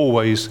he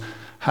always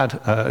had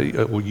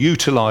or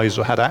utilized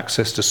or had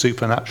access to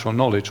supernatural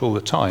knowledge all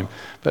the time.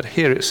 But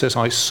here it says,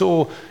 I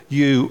saw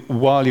you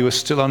while you were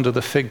still under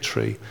the fig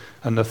tree.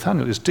 And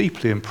Nathanael is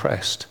deeply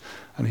impressed.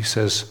 And he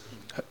says,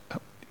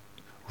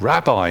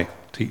 Rabbi,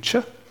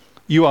 teacher,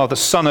 you are the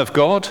Son of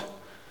God,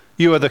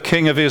 you are the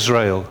King of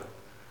Israel.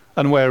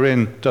 And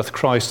wherein doth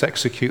Christ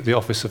execute the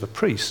office of a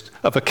priest,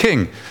 of a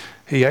king?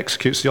 He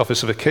executes the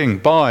office of a king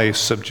by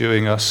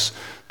subduing us,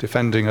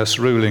 defending us,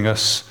 ruling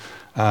us,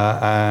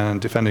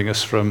 and defending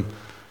us from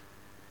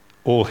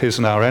all his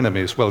and our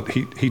enemies. Well,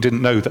 he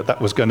didn't know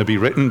that was going to be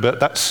written, but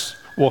that's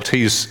what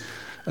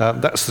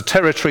that's the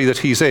territory that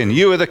he's in.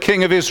 You are the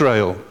King of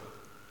Israel.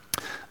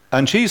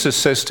 And Jesus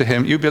says to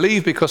him, you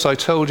believe because I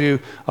told you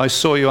I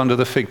saw you under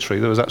the fig tree.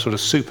 There was that sort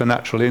of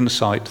supernatural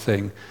insight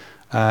thing.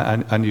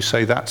 And you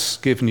say that's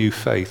given you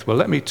faith. Well,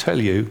 let me tell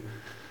you,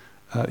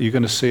 you're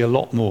going to see a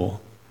lot more.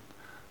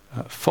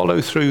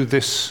 Follow through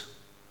this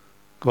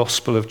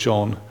Gospel of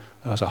John.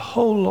 There's a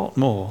whole lot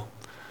more.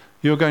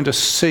 You're going to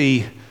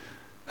see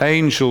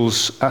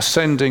angels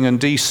ascending and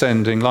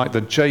descending like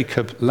the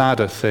Jacob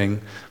ladder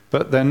thing,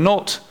 but they're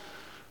not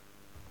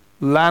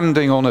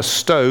landing on a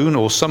stone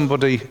or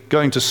somebody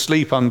going to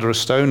sleep under a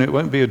stone. It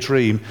won't be a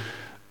dream.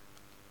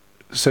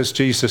 Says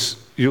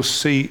Jesus, you'll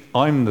see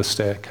I'm the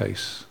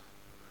staircase.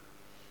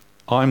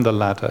 I'm the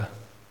ladder.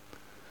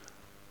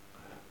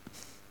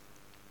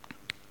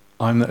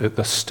 I'm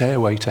the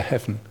stairway to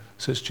heaven,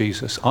 says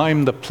Jesus.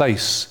 I'm the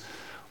place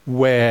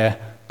where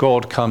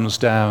God comes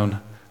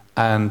down,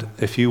 and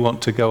if you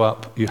want to go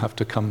up, you have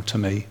to come to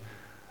me.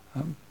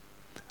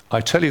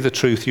 I tell you the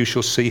truth, you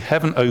shall see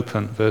heaven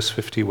open, verse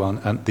 51,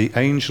 and the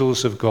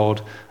angels of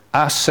God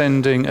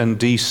ascending and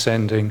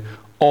descending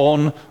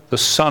on the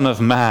Son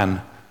of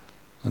Man.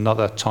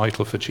 Another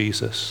title for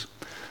Jesus.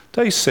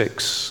 Day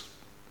 6,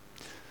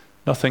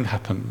 nothing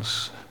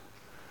happens.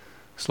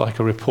 It's like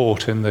a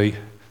report in the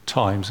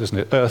Times, isn't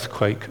it?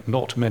 Earthquake,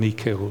 not many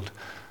killed.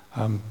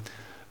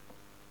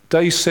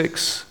 Day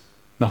 6,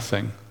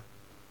 nothing.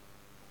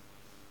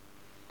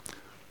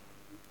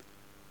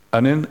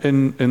 And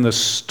in the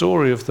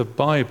story of the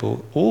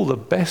Bible, all the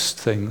best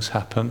things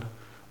happen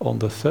on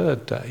the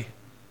third day,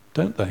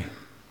 don't they?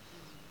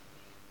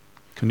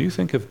 Can you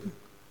think of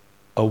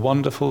a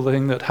wonderful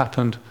thing that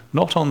happened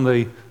not on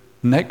the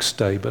next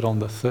day, but on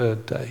the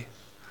third day?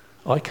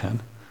 I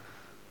can.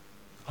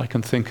 I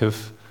can think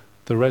of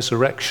the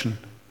resurrection,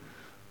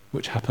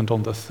 which happened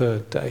on the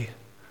third day.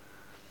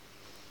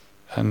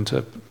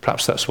 And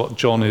perhaps that's what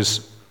John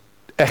is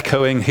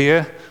echoing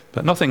here,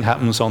 but nothing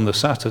happens on the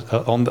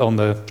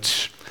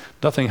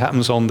nothing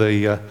happens on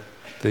the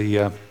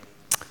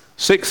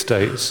 6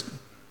 days.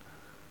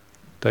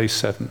 Day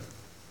 7,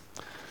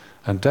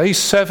 and day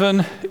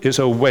 7 is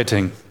a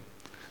wedding.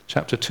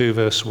 Chapter 2,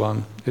 verse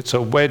 1. It's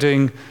a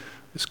wedding.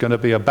 It's going to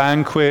be a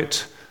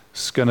banquet.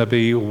 It's going to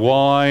be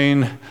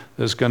wine,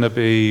 there's going to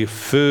be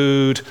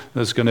food,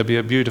 there's going to be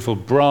a beautiful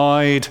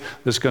bride,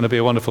 there's going to be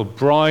a wonderful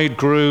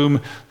bridegroom,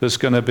 there's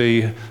going to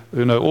be,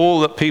 all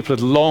that people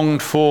had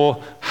longed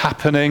for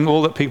happening,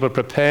 all that people had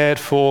prepared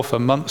for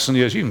months and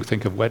years. You can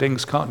think of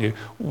weddings, can't you?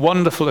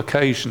 Wonderful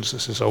occasions.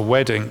 This is a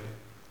wedding.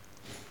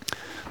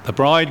 The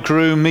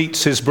bridegroom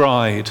meets his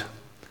bride.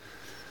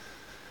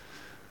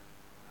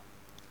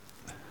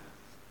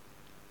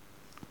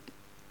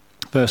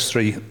 Verse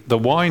 3, the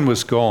wine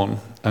was gone,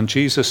 and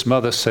Jesus'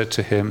 mother said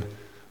to him,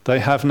 they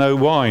have no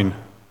wine.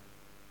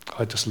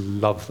 I just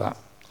love that.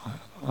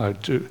 I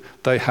do.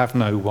 They have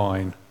no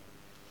wine.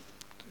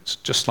 It's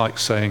just like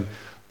saying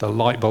the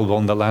light bulb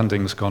on the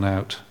landing's gone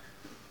out.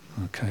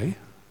 Okay.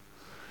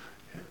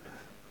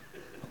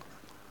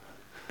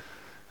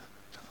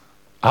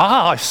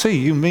 I see,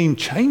 you mean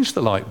change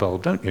the light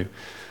bulb, don't you?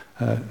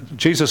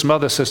 Jesus'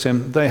 mother says to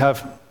him, they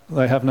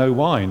have no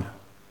wine.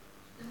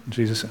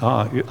 Jesus,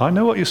 I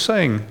know what you're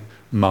saying,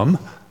 Mum,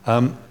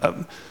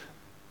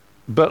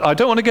 but I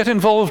don't want to get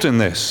involved in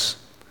this.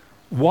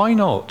 Why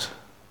not?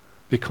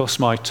 Because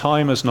my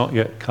time has not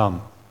yet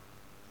come.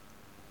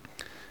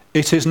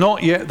 It is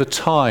not yet the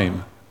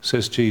time,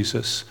 says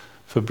Jesus,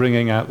 for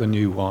bringing out the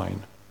new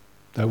wine.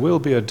 There will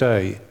be a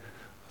day,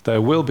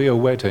 there will be a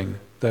wedding,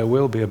 there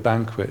will be a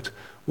banquet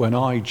when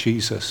I,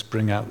 Jesus,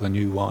 bring out the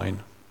new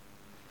wine.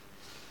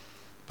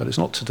 But it's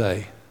not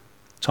today.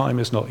 Time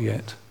is not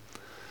yet.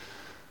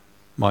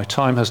 My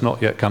time has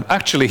not yet come.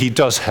 Actually, he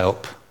does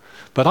help,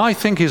 but I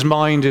think his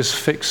mind is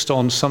fixed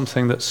on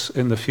something that's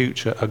in the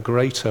future, a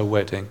greater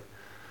wedding,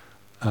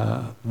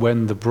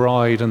 when the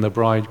bride and the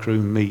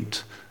bridegroom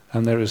meet,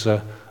 and there is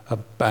a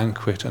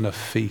banquet and a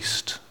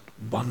feast,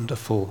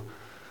 wonderful,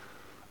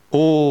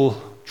 all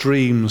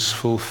dreams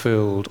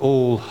fulfilled,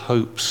 all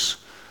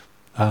hopes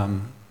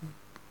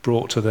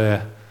brought to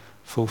their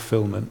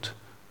fulfillment,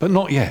 but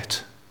not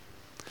yet.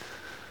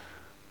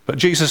 But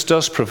Jesus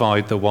does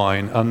provide the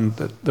wine, and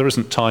there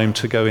isn't time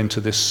to go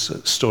into this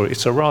story.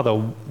 It's a rather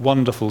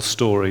wonderful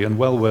story and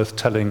well worth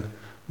telling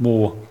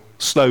more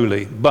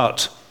slowly.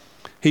 But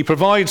he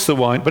provides the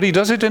wine, but he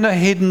does it in a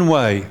hidden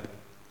way.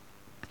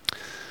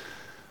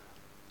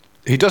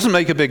 He doesn't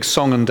make a big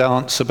song and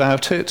dance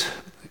about it.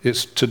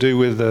 It's to do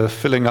with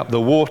filling up the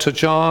water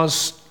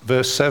jars.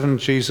 Verse 7,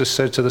 Jesus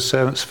said to the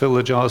servants, fill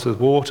the jars with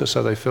water,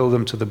 so they filled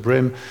them to the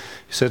brim.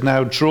 He said,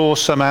 now draw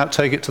some out,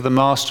 take it to the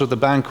master of the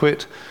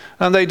banquet.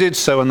 And they did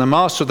so, and the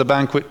master of the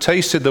banquet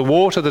tasted the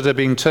water that had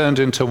been turned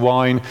into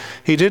wine.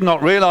 He did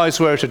not realize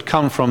where it had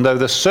come from, though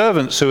the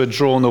servants who had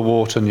drawn the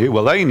water knew.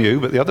 Well, they knew,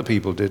 but the other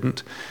people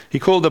didn't. He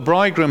called the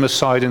bridegroom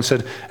aside and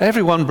said,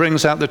 everyone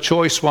brings out the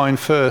choice wine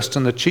first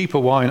and the cheaper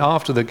wine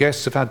after the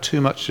guests have had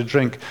too much to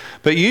drink.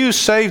 But you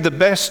saved the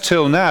best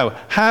till now.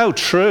 How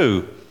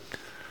true!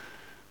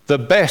 The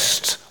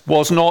best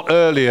was not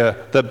earlier,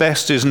 the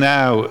best is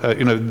now.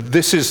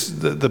 This is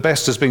the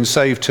best has been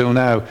saved till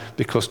now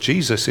because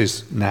Jesus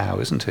is now,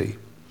 isn't he?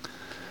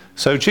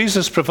 So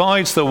Jesus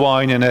provides the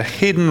wine in a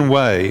hidden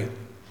way,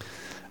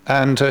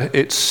 and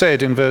it's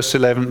said in verse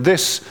 11,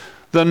 this,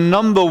 the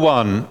number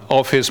one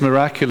of his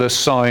miraculous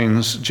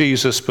signs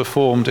Jesus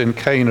performed in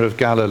Cana of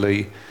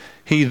Galilee.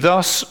 He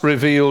thus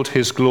revealed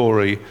his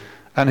glory,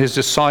 and his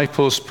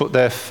disciples put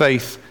their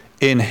faith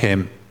in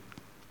him.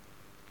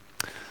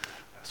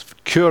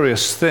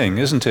 Curious thing,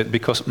 isn't it?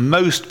 Because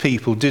most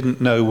people didn't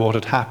know what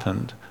had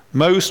happened.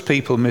 Most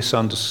people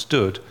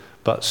misunderstood,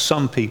 but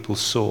some people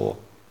saw.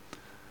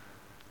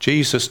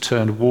 Jesus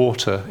turned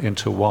water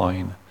into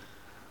wine.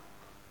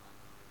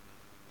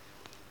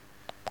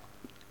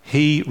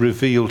 He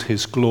revealed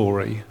his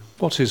glory.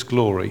 What's his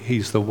glory?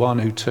 He's the one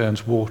who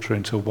turns water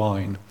into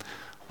wine.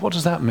 What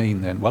does that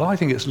mean then? Well, I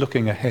think it's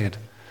looking ahead.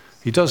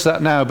 He does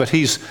that now, but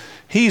he's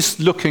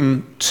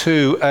looking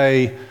to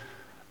a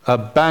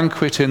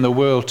banquet in the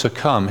world to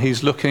come.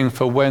 He's looking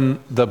for when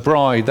the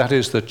bride, that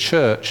is the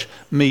church,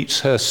 meets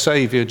her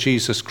Saviour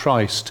Jesus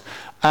Christ.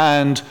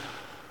 And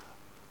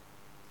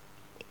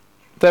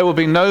there will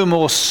be no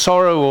more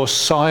sorrow or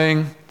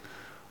sighing.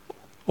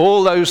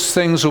 All those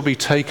things will be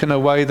taken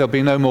away. There'll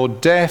be no more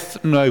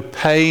death, no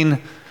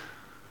pain.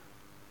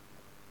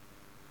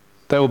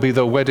 There will be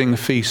the wedding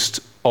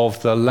feast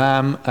of the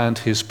Lamb and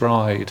his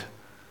bride.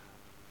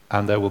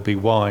 And there will be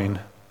wine,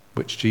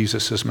 which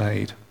Jesus has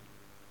made.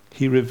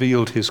 He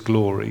revealed his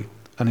glory,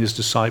 and his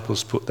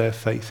disciples put their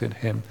faith in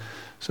him.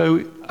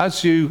 So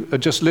as you are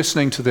just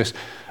listening to this,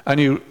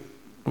 and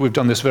we've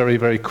done this very,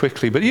 very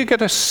quickly, but you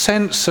get a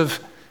sense of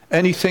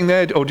anything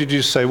there? Or did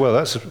you say, well,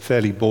 that's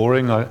fairly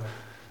boring,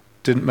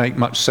 didn't make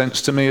much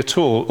sense to me at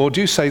all? Or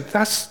do you say,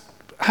 that's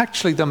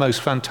actually the most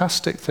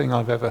fantastic thing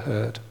I've ever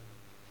heard?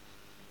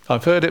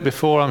 I've heard it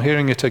before, I'm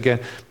hearing it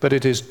again, but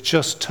it is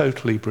just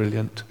totally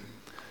brilliant.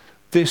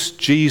 This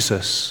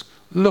Jesus,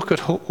 look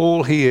at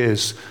all he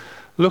is.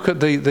 Look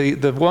at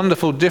the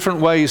wonderful different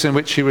ways in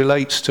which he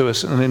relates to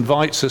us and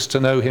invites us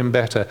to know him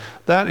better.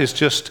 That is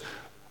just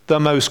the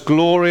most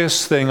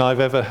glorious thing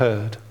I've ever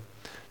heard.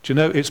 Do you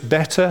know, it's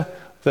better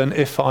than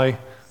if I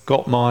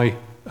got my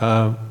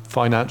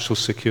financial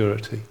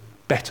security.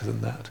 Better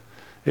than that.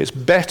 It's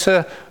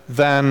better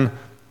than,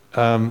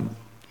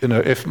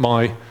 if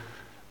my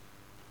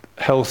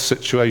health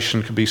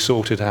situation could be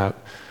sorted out.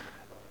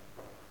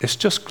 It's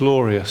just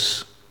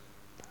glorious.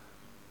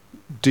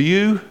 Do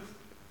you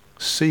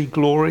see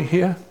glory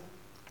here?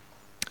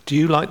 Do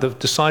you, like the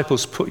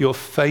disciples, put your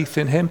faith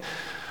in him?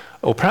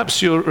 Or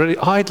perhaps you're really,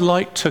 I'd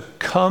like to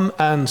come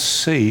and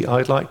see.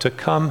 I'd like to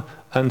come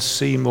and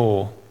see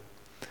more.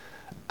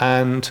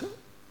 And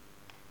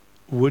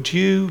would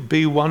you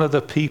be one of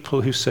the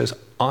people who says,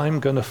 I'm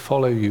going to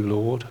follow you,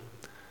 Lord,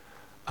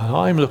 and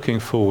I'm looking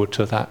forward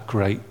to that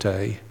great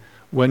day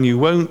when you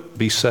won't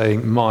be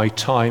saying, my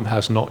time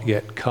has not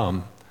yet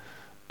come,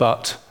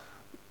 but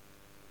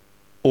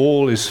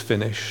all is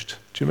finished.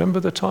 Do you remember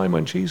the time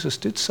when Jesus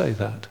did say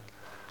that?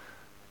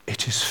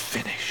 It is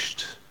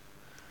finished.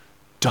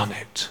 Done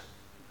it.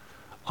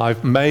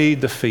 I've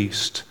made the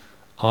feast.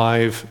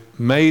 I've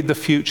made the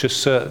future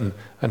certain.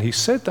 And he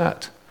said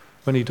that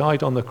when he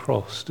died on the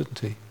cross, didn't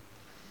he?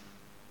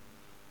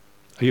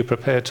 Are you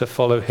prepared to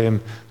follow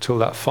him till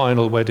that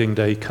final wedding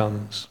day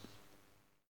comes?